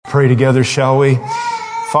Pray together, shall we?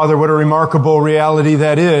 Father, what a remarkable reality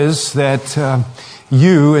that is, that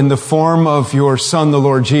you, in the form of your Son, the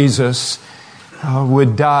Lord Jesus,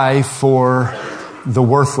 would die for the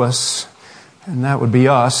worthless, and that would be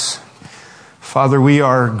us. Father, we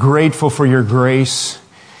are grateful for your grace.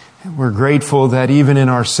 We're grateful that even in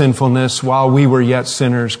our sinfulness, while we were yet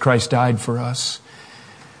sinners, Christ died for us.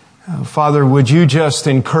 Father, would you just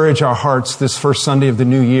encourage our hearts this first Sunday of the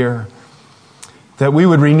new year, that we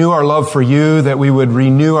would renew our love for you, that we would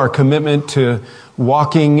renew our commitment to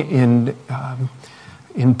walking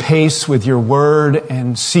in pace with your word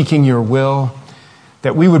and seeking your will,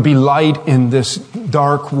 that we would be light in this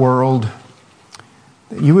dark world,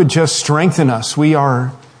 that you would just strengthen us. We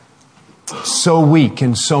are so weak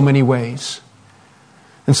in so many ways.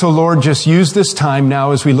 And so, Lord, just use this time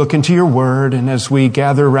now as we look into your word and as we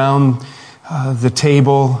gather around the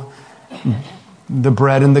table, the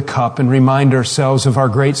bread and the cup, and remind ourselves of our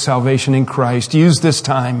great salvation in Christ. Use this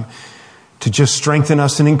time to just strengthen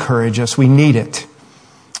us and encourage us. We need it,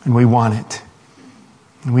 and we want it.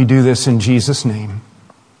 And we do this in Jesus' name.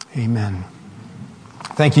 Amen.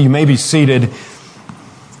 Thank you. You may be seated.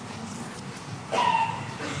 I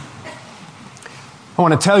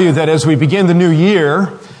want to tell you that as we begin the new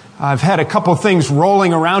year, I've had a couple things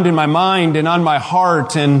rolling around in my mind and on my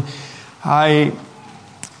heart, and I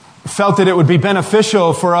felt that it would be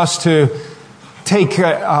beneficial for us to take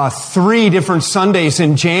 3 different Sundays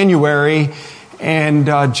in January and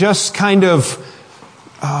just kind of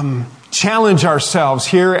challenge ourselves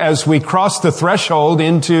here as we cross the threshold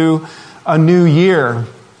into a new year.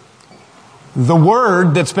 The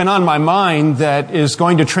word that's been on my mind that is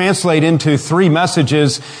going to translate into 3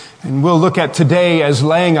 messages, and we'll look at today as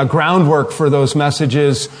laying a groundwork for those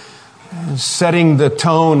messages, setting the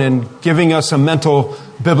tone and giving us a mental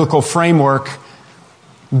biblical framework.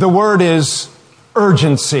 The word is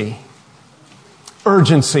urgency.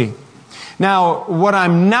 Urgency. Now, what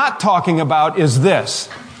I'm not talking about is this.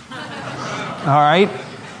 All right?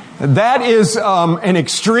 That is an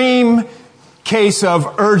extreme case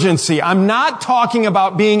of urgency. I'm not talking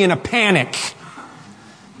about being in a panic.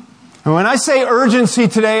 And when I say urgency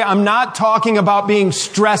today, I'm not talking about being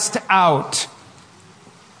stressed out.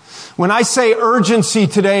 When I say urgency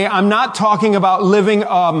today, I'm not talking about living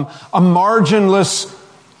a marginless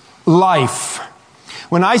life.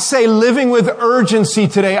 When I say living with urgency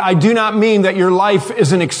today, I do not mean that your life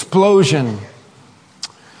is an explosion.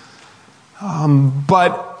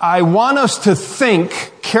 But I want us to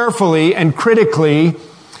think carefully and critically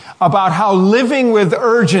about how living with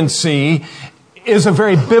urgency is a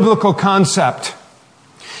very biblical concept.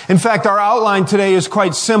 In fact, our outline today is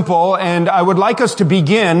quite simple, and I would like us to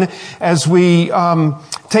begin as we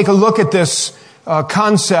take a look at this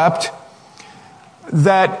concept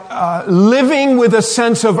that living with a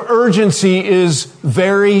sense of urgency is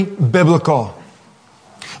very biblical.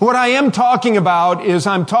 What I am talking about is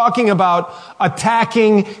I'm talking about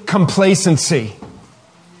attacking complacency.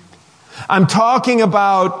 I'm talking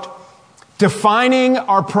about defining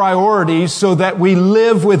our priorities so that we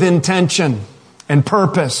live with intention and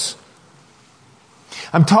purpose.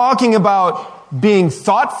 I'm talking about being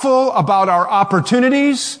thoughtful about our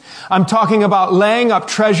opportunities. I'm talking about laying up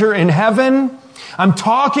treasure in heaven. I'm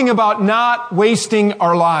talking about not wasting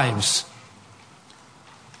our lives.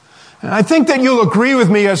 And I think that you'll agree with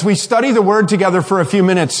me as we study the Word together for a few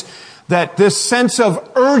minutes that this sense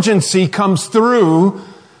of urgency comes through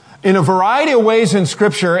in a variety of ways in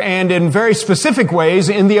Scripture and in very specific ways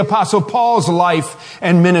in the Apostle Paul's life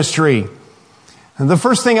and ministry. And the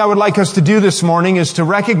first thing I would like us to do this morning is to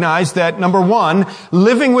recognize that, number one,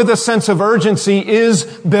 living with a sense of urgency is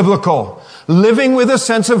biblical. Living with a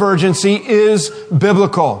sense of urgency is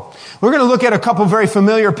biblical. We're going to look at a couple very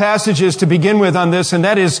familiar passages to begin with on this, and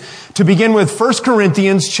that is to begin with 1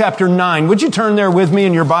 Corinthians chapter 9. Would you turn there with me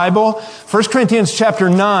in your Bible? 1 Corinthians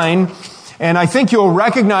chapter 9, and I think you'll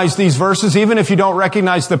recognize these verses even if you don't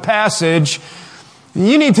recognize the passage.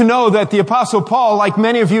 You need to know that the Apostle Paul, like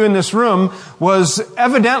many of you in this room, was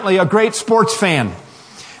evidently a great sports fan.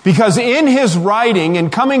 Because in his writing and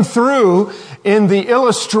coming through in the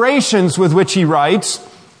illustrations with which he writes,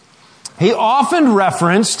 he often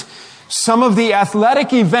referenced some of the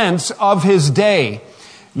athletic events of his day.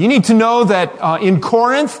 You need to know that in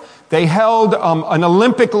Corinth, they held an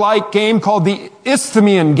Olympic-like game called the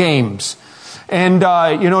Isthmian Games. And,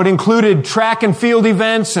 it included track and field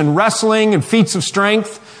events and wrestling and feats of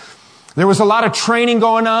strength. There was a lot of training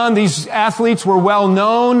going on. These athletes were well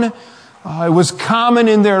known. It was common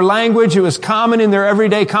in their language. It was common in their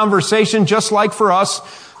everyday conversation, just like for us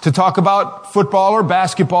to talk about football or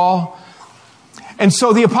basketball. And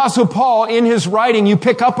so the Apostle Paul, in his writing, you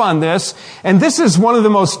pick up on this, and this is one of the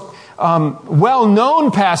most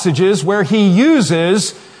well-known passages where he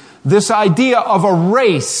uses this idea of a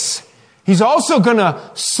race. He's also going to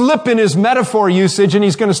slip in his metaphor usage, and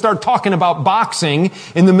he's going to start talking about boxing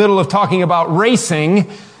in the middle of talking about racing.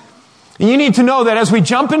 And you need to know that as we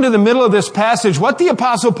jump into the middle of this passage, what the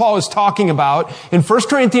Apostle Paul is talking about in 1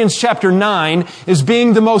 Corinthians chapter 9 is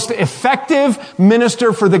being the most effective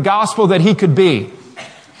minister for the gospel that he could be.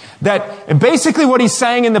 And basically what he's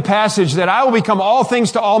saying in the passage, that I will become all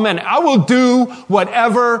things to all men. I will do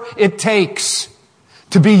whatever it takes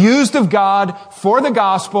to be used of God for the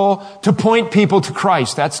gospel to point people to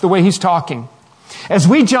Christ. That's the way he's talking. As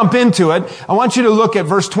we jump into it, I want you to look at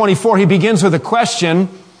verse 24. He begins with a question,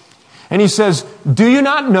 and he says, do you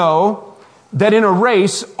not know that in a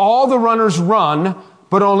race all the runners run,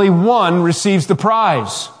 but only one receives the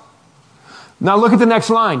prize? Now look at the next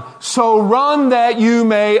line. So run that you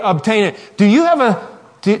may obtain it.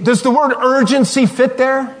 Does the word urgency fit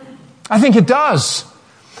there? I think it does.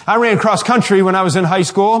 I ran cross country when I was in high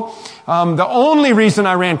school. The only reason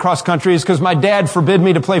I ran cross country is because my dad forbid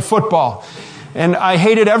me to play football. And I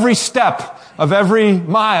hated every step of every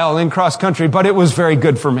mile in cross country, but it was very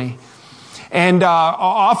good for me. And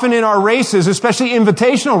often in our races, especially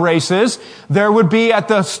invitational races, there would be at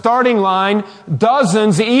the starting line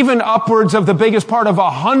dozens, even upwards of the biggest part of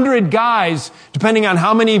 100 guys, depending on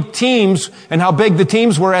how many teams and how big the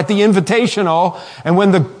teams were at the invitational. And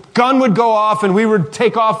when the gun would go off and we would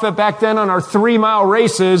take off back then on our 3-mile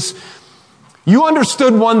races, you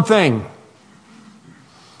understood one thing.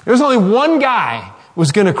 There was only one guy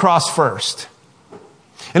was going to cross first.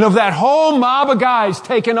 And of that whole mob of guys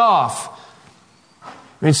taking off,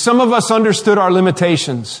 I mean, some of us understood our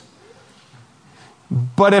limitations.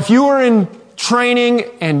 But if you were in training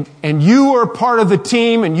and you were part of the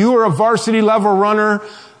team and you were a varsity level runner,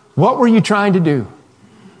 what were you trying to do?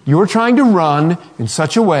 You were trying to run in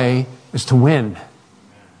such a way as to win.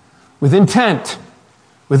 With intent.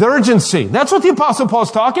 With urgency. That's what the Apostle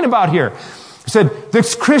Paul's talking about here. He said,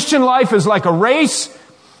 this Christian life is like a race.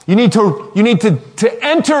 You need to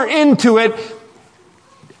enter into it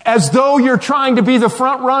as though you're trying to be the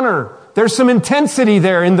front runner. There's some intensity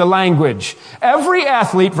there in the language. Every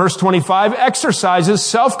athlete, verse 25, exercises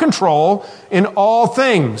self-control in all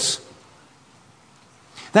things.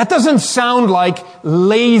 That doesn't sound like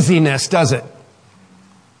laziness, does it?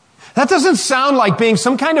 That doesn't sound like being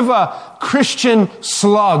some kind of a Christian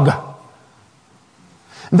slug.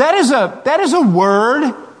 That is a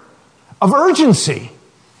word of urgency.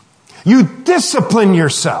 You discipline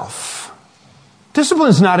yourself. Discipline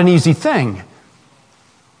is not an easy thing.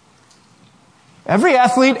 Every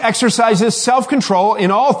athlete exercises self-control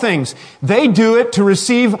in all things. They do it to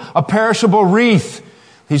receive a perishable wreath.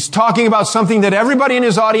 He's talking about something that everybody in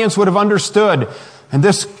his audience would have understood. And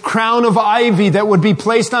this crown of ivy that would be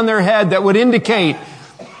placed on their head that would indicate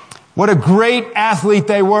what a great athlete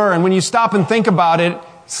they were. And when you stop and think about it,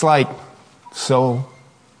 it's like, so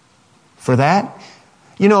for that?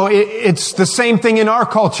 You know, it's the same thing in our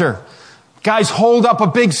culture. Guys hold up a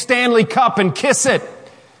big Stanley Cup and kiss it.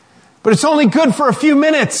 But it's only good for a few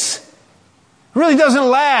minutes. It really doesn't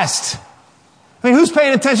last. I mean, who's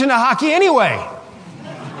paying attention to hockey anyway?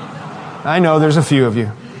 I know there's a few of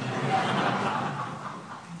you.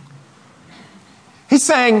 He's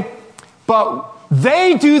saying, but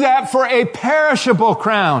they do that for a perishable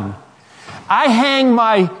crown. I hang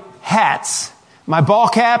my hats, my ball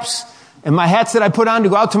caps, and my hats that I put on to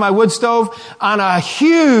go out to my wood stove on a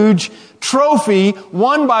huge trophy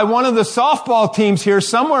won by one of the softball teams here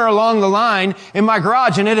somewhere along the line in my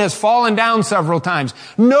garage, and it has fallen down several times.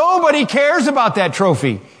 Nobody cares about that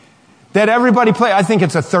trophy that everybody play. I think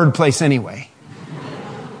it's a third place anyway.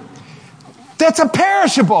 That's a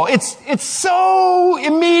perishable. It's so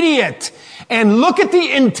immediate. And look at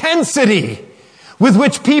the intensity with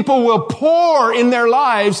which people will pour in their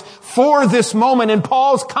lives for this moment. And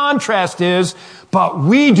Paul's contrast is, but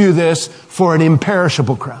we do this for an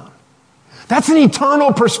imperishable crown. That's an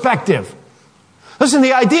eternal perspective. Listen,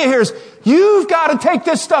 the idea here is you've got to take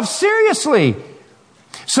this stuff seriously.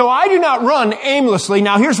 So I do not run aimlessly.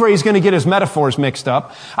 Now here's where he's going to get his metaphors mixed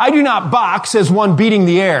up. I do not box as one beating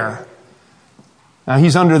the air. Now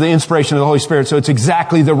he's under the inspiration of the Holy Spirit, so it's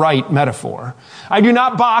exactly the right metaphor. I do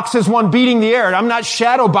not box as one beating the air. I'm not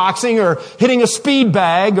shadow boxing or hitting a speed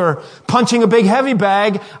bag or punching a big heavy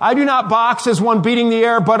bag. I do not box as one beating the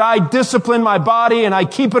air, but I discipline my body and I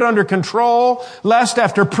keep it under control, lest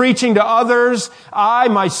after preaching to others, I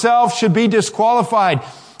myself should be disqualified.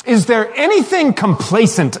 Is there anything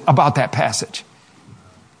complacent about that passage?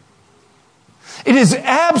 It is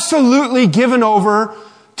absolutely given over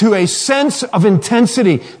to a sense of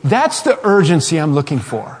intensity. That's the urgency I'm looking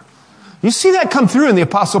for. You see that come through in the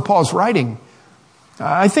Apostle Paul's writing.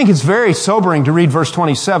 I think it's very sobering to read verse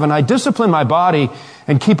 27. I discipline my body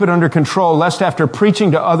and keep it under control, lest after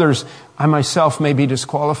preaching to others, I myself may be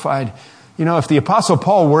disqualified. You know, if the Apostle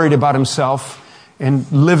Paul worried about himself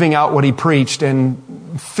and living out what he preached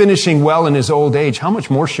and finishing well in his old age, how much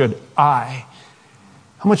more should I?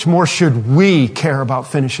 How much more should we care about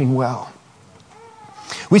finishing well?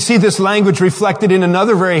 We see this language reflected in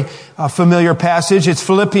another very familiar passage. It's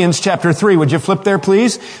Philippians chapter 3. Would you flip there,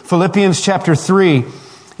 please? Philippians chapter 3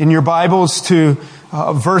 in your Bibles to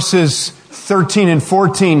verses 13 and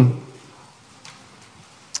 14.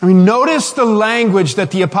 I mean, notice the language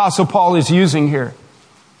that the Apostle Paul is using here.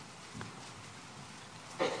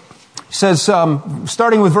 He says,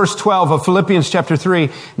 starting with verse 12 of Philippians chapter 3,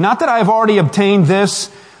 not that I have already obtained this,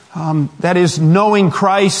 that is, knowing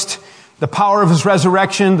Christ, the power of his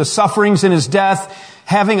resurrection, the sufferings in his death,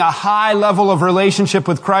 having a high level of relationship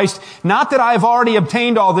with Christ. Not that I have already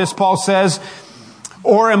obtained all this, Paul says,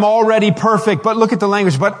 or am already perfect. But look at the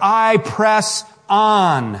language. But I press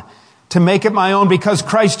on to make it my own because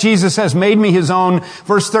Christ Jesus has made me his own.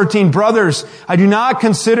 Verse 13, brothers, I do not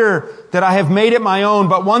consider that I have made it my own,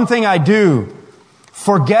 but one thing I do,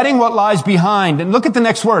 forgetting what lies behind. And look at the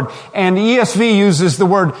next word. And the ESV uses the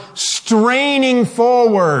word straining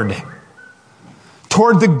forward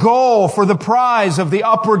toward the goal for the prize of the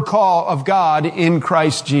upward call of God in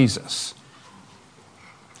Christ Jesus.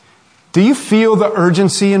 Do you feel the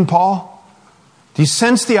urgency in Paul? Do you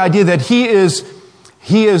sense the idea that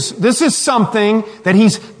this is something that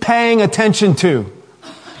he's paying attention to?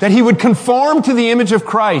 That he would conform to the image of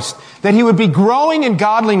Christ, that he would be growing in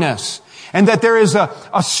godliness, and that there is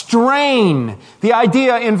a strain. The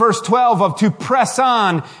idea in verse 12 of to press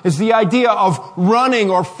on is the idea of running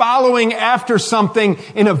or following after something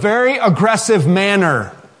in a very aggressive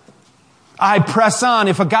manner. I press on.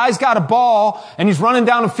 If a guy's got a ball and he's running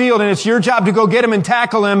down a field and it's your job to go get him and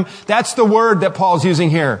tackle him, that's the word that Paul's using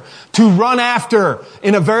here. To run after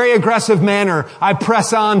in a very aggressive manner. I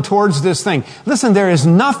press on towards this thing. Listen, there is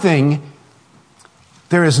nothing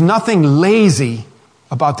lazy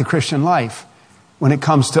about the Christian life when it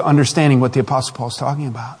comes to understanding what the Apostle Paul is talking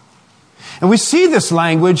about. And we see this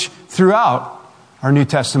language throughout our New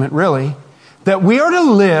Testament, really, that we are to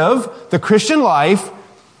live the Christian life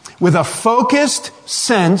with a focused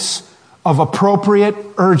sense of appropriate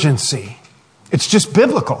urgency. It's just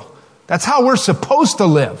biblical. That's how we're supposed to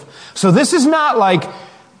live. So this is not like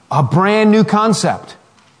a brand new concept.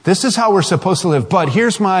 This is how we're supposed to live. But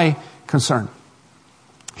here's my concern.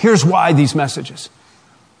 Here's why these messages.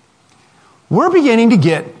 We're beginning to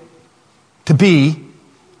get to be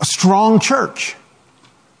a strong church.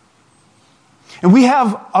 And we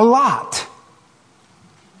have a lot.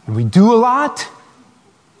 And we do a lot.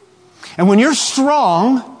 And when you're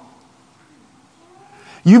strong,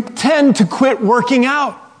 you tend to quit working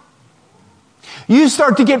out. You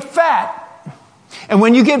start to get fat. And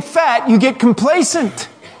when you get fat, you get complacent.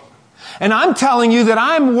 And I'm telling you that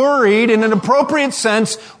I'm worried, in an appropriate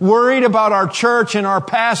sense, worried about our church and our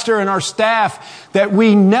pastor and our staff, that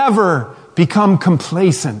we never become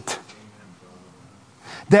complacent.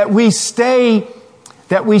 That we stay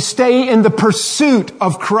in the pursuit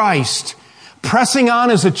of Christ, pressing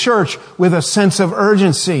on as a church with a sense of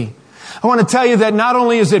urgency. I want to tell you that not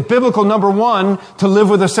only is it biblical, number one, to live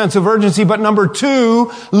with a sense of urgency, but number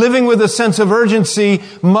two, living with a sense of urgency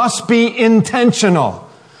must be intentional.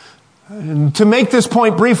 And to make this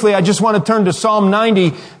point briefly, I just want to turn to Psalm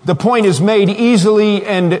 90. The point is made easily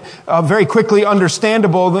and very quickly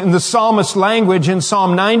understandable in the psalmist language in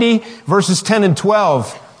Psalm 90, verses 10 and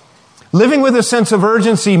 12. Living with a sense of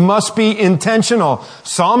urgency must be intentional.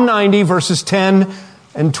 Psalm 90, verses 10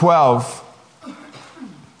 and 12.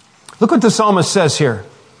 Look what the psalmist says here.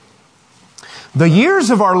 The years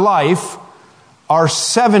of our life are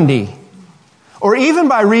 70, or even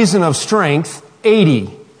by reason of strength,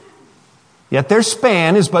 80. Yet their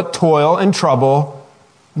span is but toil and trouble.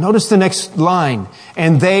 Notice the next line.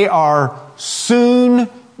 And they are soon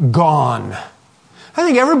gone. I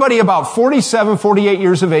think everybody about 47, 48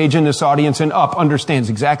 years of age in this audience and up understands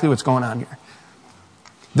exactly what's going on here.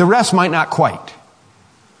 The rest might not quite.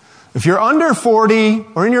 If you're under 40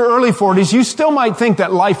 or in your early 40s, you still might think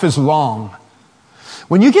that life is long.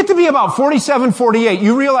 When you get to be about 47, 48,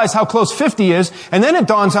 you realize how close 50 is, and then it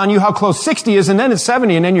dawns on you how close 60 is, and then it's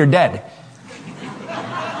 70, and then you're dead.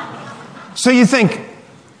 So you think,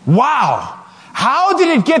 wow, how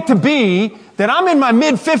did it get to be that I'm in my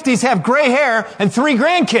mid-50s, have gray hair, and 3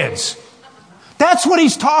 grandkids? That's what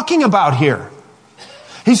he's talking about here.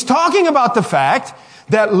 He's talking about the fact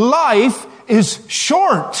that life is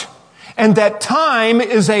short and that time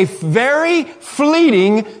is a very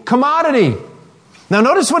fleeting commodity. Now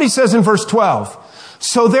notice what he says in verse 12.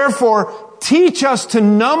 So therefore, teach us to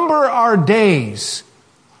number our days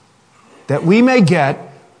that we may get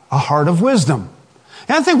a heart of wisdom.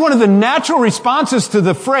 And I think one of the natural responses to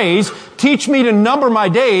the phrase, teach me to number my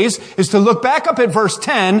days, is to look back up at verse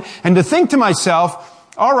 10 and to think to myself,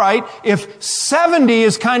 all right, if 70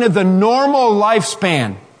 is kind of the normal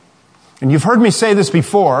lifespan, and you've heard me say this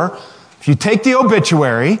before, if you take the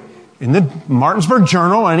obituary in the Martinsburg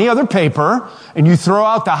Journal or any other paper, and you throw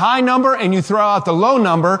out the high number and you throw out the low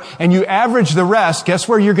number, and you average the rest, guess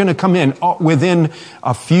where you're going to come in? Within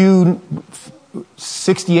a few,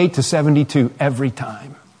 68 to 72 every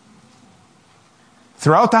time.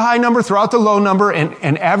 Throw out the high number, throw out the low number,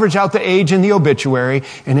 and average out the age in the obituary,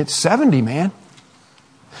 and it's 70, man.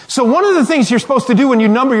 So one of the things you're supposed to do when you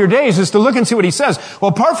number your days is to look and see what he says.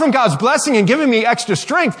 Well, apart from God's blessing and giving me extra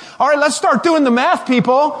strength, all right, let's start doing the math,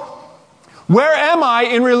 people. Where am I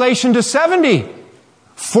in relation to 70?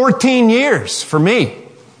 14 years for me.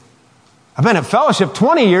 I've been at fellowship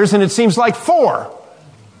 20 years and it seems like 4.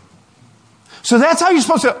 So that's how you're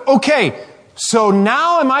supposed to, okay, so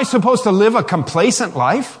now am I supposed to live a complacent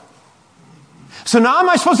life? So now am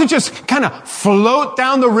I supposed to just kind of float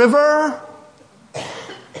down the river?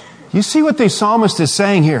 You see what the psalmist is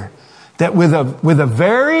saying here? That with a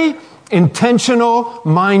very intentional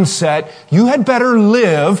mindset, you had better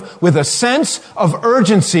live with a sense of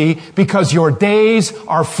urgency because your days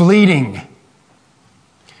are fleeting.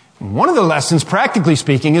 One of the lessons, practically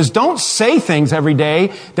speaking, is don't say things every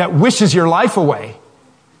day that wishes your life away.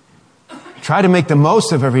 Try to make the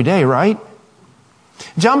most of every day, right?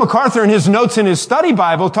 John MacArthur, in his notes in his study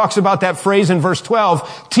Bible, talks about that phrase in verse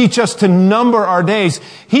 12, teach us to number our days.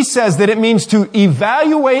 He says that it means to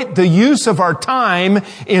evaluate the use of our time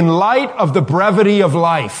in light of the brevity of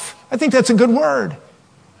life. I think that's a good word.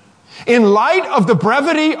 In light of the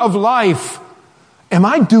brevity of life, am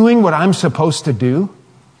I doing what I'm supposed to do?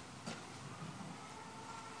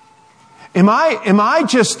 Am I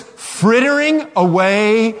just frittering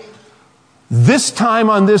away this time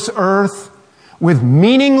on this earth with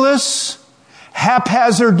meaningless,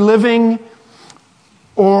 haphazard living?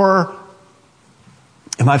 Or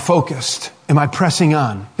am I focused? Am I pressing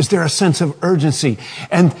on? Is there a sense of urgency?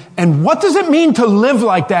 And what does it mean to live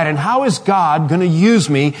like that? And how is God going to use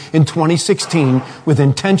me in 2016 with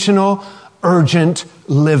intentional, urgent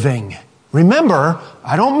living? Remember,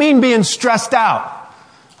 I don't mean being stressed out.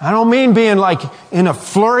 I don't mean being like in a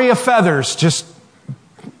flurry of feathers, just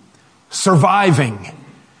surviving.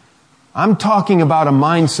 I'm talking about a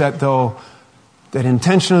mindset, though, that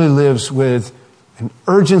intentionally lives with an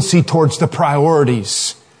urgency towards the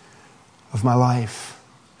priorities of my life.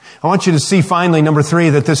 I want you to see finally, number 3,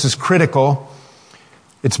 that this is critical.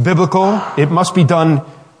 It's biblical. It must be done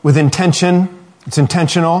with intention. It's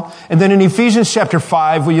intentional. And then in Ephesians chapter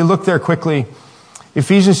 5, will you look there quickly?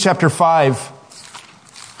 Ephesians chapter 5.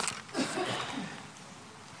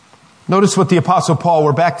 Notice what the Apostle Paul,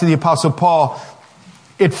 we're back to the Apostle Paul.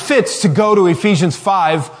 It fits to go to Ephesians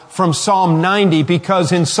 5 from Psalm 90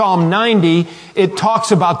 because in Psalm 90, it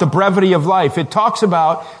talks about the brevity of life. It talks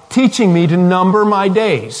about teaching me to number my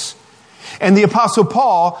days. And the Apostle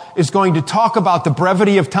Paul is going to talk about the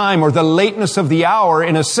brevity of time or the lateness of the hour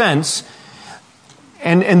in a sense.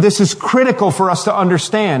 And this is critical for us to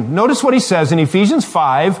understand. Notice what he says in Ephesians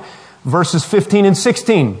 5, verses 15 and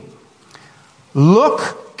 16.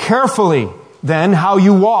 Look carefully then how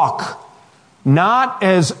you walk, not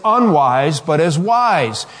as unwise, but as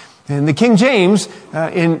wise. And the King James,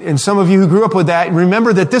 and some of you who grew up with that,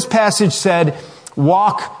 remember that this passage said,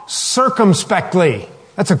 walk circumspectly.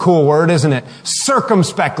 That's a cool word, isn't it?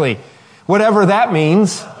 Circumspectly. Whatever that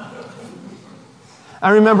means.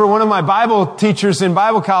 I remember one of my Bible teachers in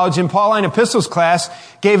Bible college in Pauline Epistles class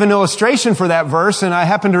gave an illustration for that verse, and I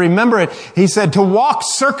happen to remember it. He said, to walk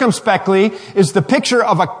circumspectly is the picture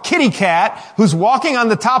of a kitty cat who's walking on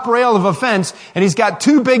the top rail of a fence, and he's got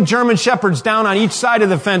 2 big German shepherds down on each side of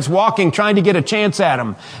the fence walking, trying to get a chance at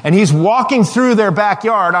him. And he's walking through their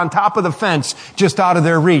backyard on top of the fence, just out of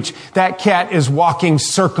their reach. That cat is walking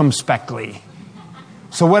circumspectly.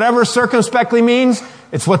 So whatever circumspectly means,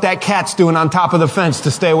 it's what that cat's doing on top of the fence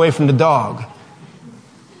to stay away from the dog.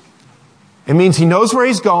 It means he knows where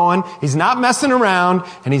he's going, he's not messing around,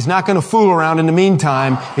 and he's not going to fool around in the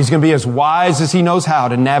meantime. He's going to be as wise as he knows how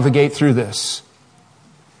to navigate through this.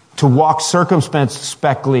 To walk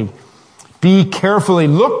circumspectly. Be carefully,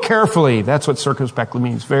 look carefully. That's what circumspectly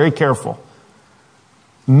means, very careful.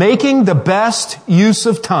 Making the best use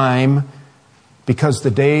of time because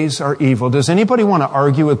the days are evil. Does anybody want to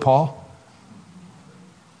argue with Paul?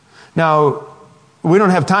 Now, we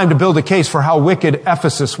don't have time to build a case for how wicked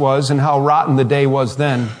Ephesus was and how rotten the day was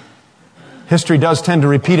then. History does tend to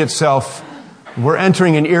repeat itself. We're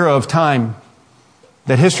entering an era of time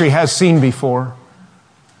that history has seen before,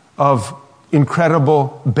 of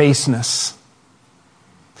incredible baseness.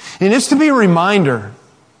 And it's to be a reminder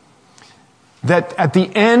that at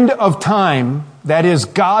the end of time, that is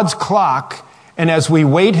God's clock, and as we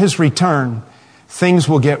wait His return, things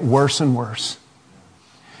will get worse and worse.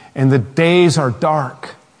 And the days are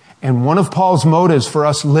dark. And one of Paul's motives for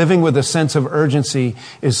us living with a sense of urgency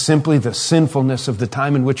is simply the sinfulness of the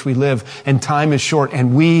time in which we live. And time is short,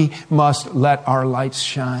 and we must let our lights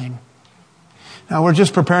shine. Now, we're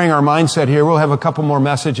just preparing our mindset here. We'll have a couple more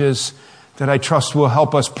messages that I trust will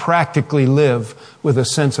help us practically live with a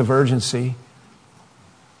sense of urgency.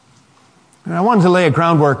 And I wanted to lay a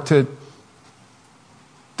groundwork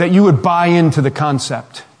that you would buy into the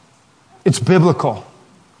concept. It's biblical.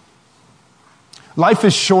 Life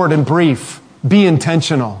is short and brief. Be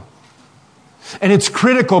intentional. And it's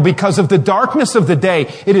critical because of the darkness of the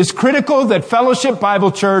day. It is critical that Fellowship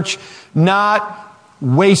Bible Church not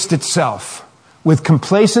waste itself with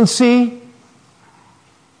complacency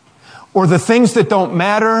or the things that don't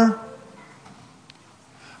matter,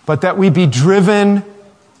 but that we be driven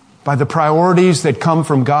by the priorities that come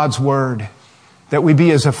from God's Word. That we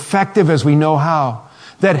be as effective as we know how.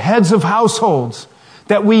 That heads of households,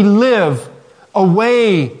 that we live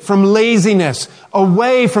away from laziness,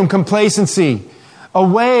 away from complacency,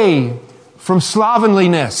 away from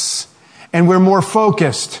slovenliness, and we're more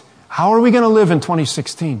focused. How are we going to live in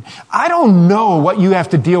 2016? I don't know what you have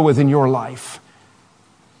to deal with in your life.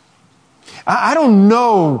 I don't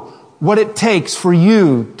know what it takes for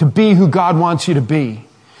you to be who God wants you to be.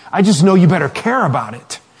 I just know you better care about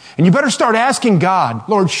it. And you better start asking God,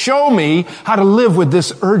 Lord, show me how to live with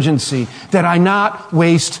this urgency that I not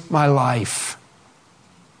waste my life.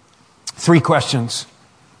 3 questions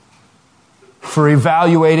for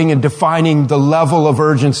evaluating and defining the level of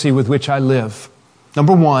urgency with which I live.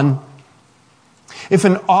 Number 1, if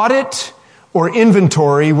an audit or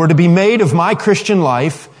inventory were to be made of my Christian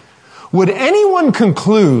life, would anyone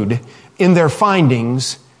conclude in their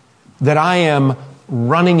findings that I am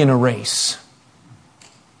running in a race?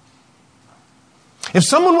 If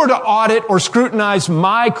someone were to audit or scrutinize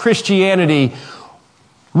my Christianity,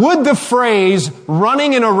 would the phrase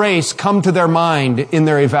running in a race come to their mind in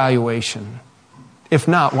their evaluation? If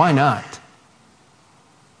not, why not?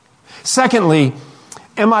 Secondly,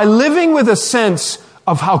 am I living with a sense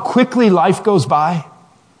of how quickly life goes by?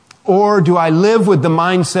 Or do I live with the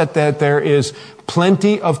mindset that there is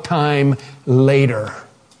plenty of time later?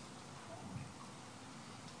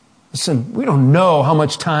 Listen, we don't know how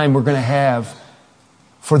much time we're going to have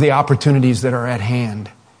for the opportunities that are at hand.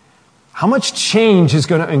 How much change is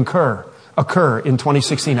going to occur in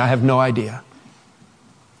 2016? I have no idea.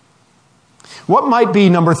 What might be,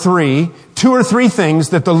 number 3, 2 or 3 things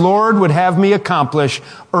that the Lord would have me accomplish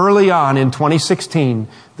early on in 2016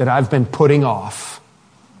 that I've been putting off?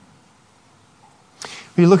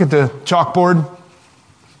 If you look at the chalkboard,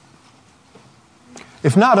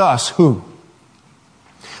 if not us, who?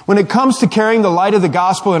 When it comes to carrying the light of the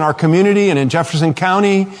gospel in our community and in Jefferson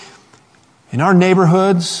County, in our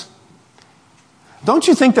neighborhoods, don't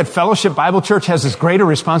you think that Fellowship Bible Church has as great a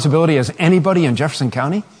responsibility as anybody in Jefferson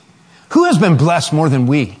County? Who has been blessed more than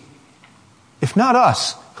we? If not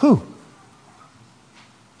us, who?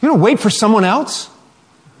 You don't wait for someone else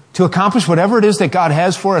to accomplish whatever it is that God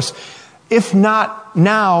has for us. If not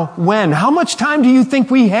now, when? How much time do you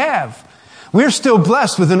think we have? We're still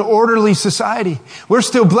blessed with an orderly society. We're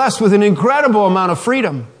still blessed with an incredible amount of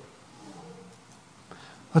freedom.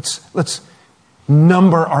 Let's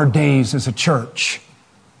number our days as a church.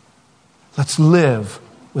 Let's live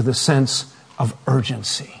with a sense of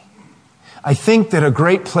urgency. I think that a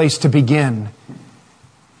great place to begin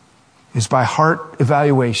is by heart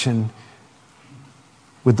evaluation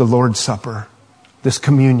with the Lord's Supper, this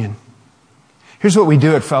communion. Here's what we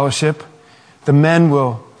do at Fellowship. The men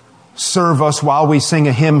will serve us while we sing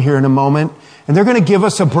a hymn here in a moment, and they're going to give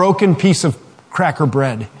us a broken piece of cracker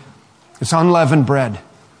bread. It's unleavened bread.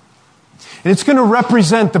 And it's going to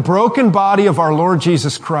represent the broken body of our Lord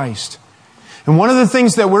Jesus Christ. And one of the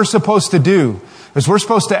things that we're supposed to do is we're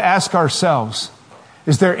supposed to ask ourselves,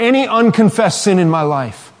 is there any unconfessed sin in my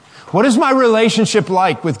life? What is my relationship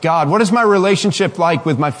like with God? What is my relationship like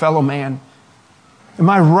with my fellow man? Am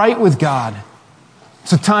I right with God?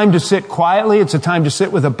 It's a time to sit quietly. It's a time to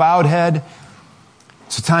sit with a bowed head.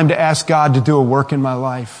 It's a time to ask God to do a work in my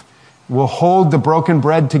life. We'll hold the broken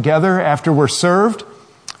bread together after we're served,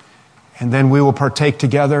 and then we will partake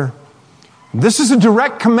together. This is a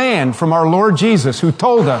direct command from our Lord Jesus, who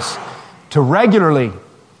told us to regularly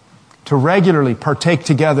partake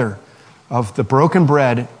together of the broken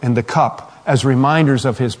bread and the cup as reminders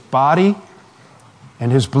of His body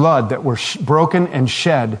and His blood that were broken and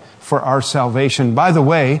shed for our salvation. By the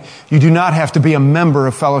way, you do not have to be a member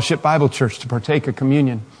of Fellowship Bible Church to partake of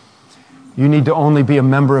communion. You need to only be a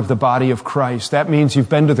member of the body of Christ. That means you've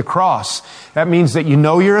been to the cross. That means that you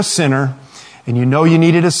know you're a sinner, and you know you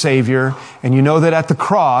needed a Savior, and you know that at the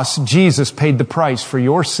cross, Jesus paid the price for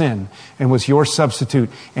your sin and was your substitute,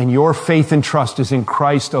 and your faith and trust is in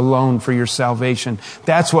Christ alone for your salvation.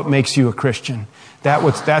 That's what makes you a Christian.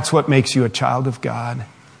 That's what makes you a child of God.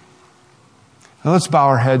 Now let's bow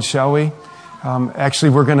our heads, shall we?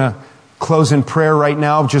 Actually, we're going to close in prayer right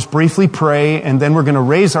now. Just briefly pray, and then we're going to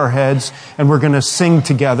raise our heads, and we're going to sing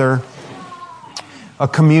together a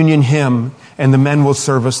communion hymn, and the men will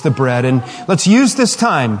serve us the bread. And let's use this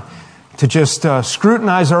time to just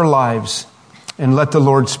scrutinize our lives and let the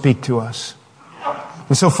Lord speak to us.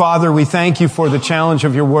 And so, Father, we thank you for the challenge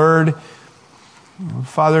of your word.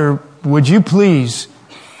 Father, would you please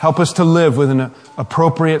help us to live with an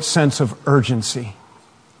appropriate sense of urgency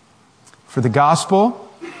for the gospel,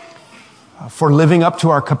 for living up to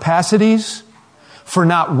our capacities, for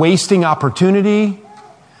not wasting opportunity,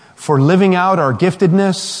 for living out our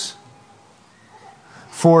giftedness,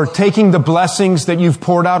 for taking the blessings that you've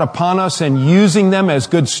poured out upon us and using them as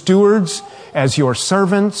good stewards, as your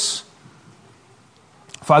servants.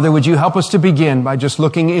 Father, would you help us to begin by just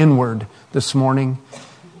looking inward this morning,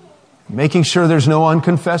 making sure there's no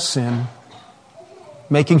unconfessed sin,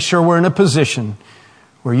 making sure we're in a position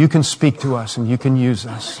where you can speak to us and you can use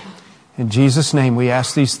us. In Jesus' name we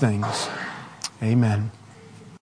ask these things. Amen.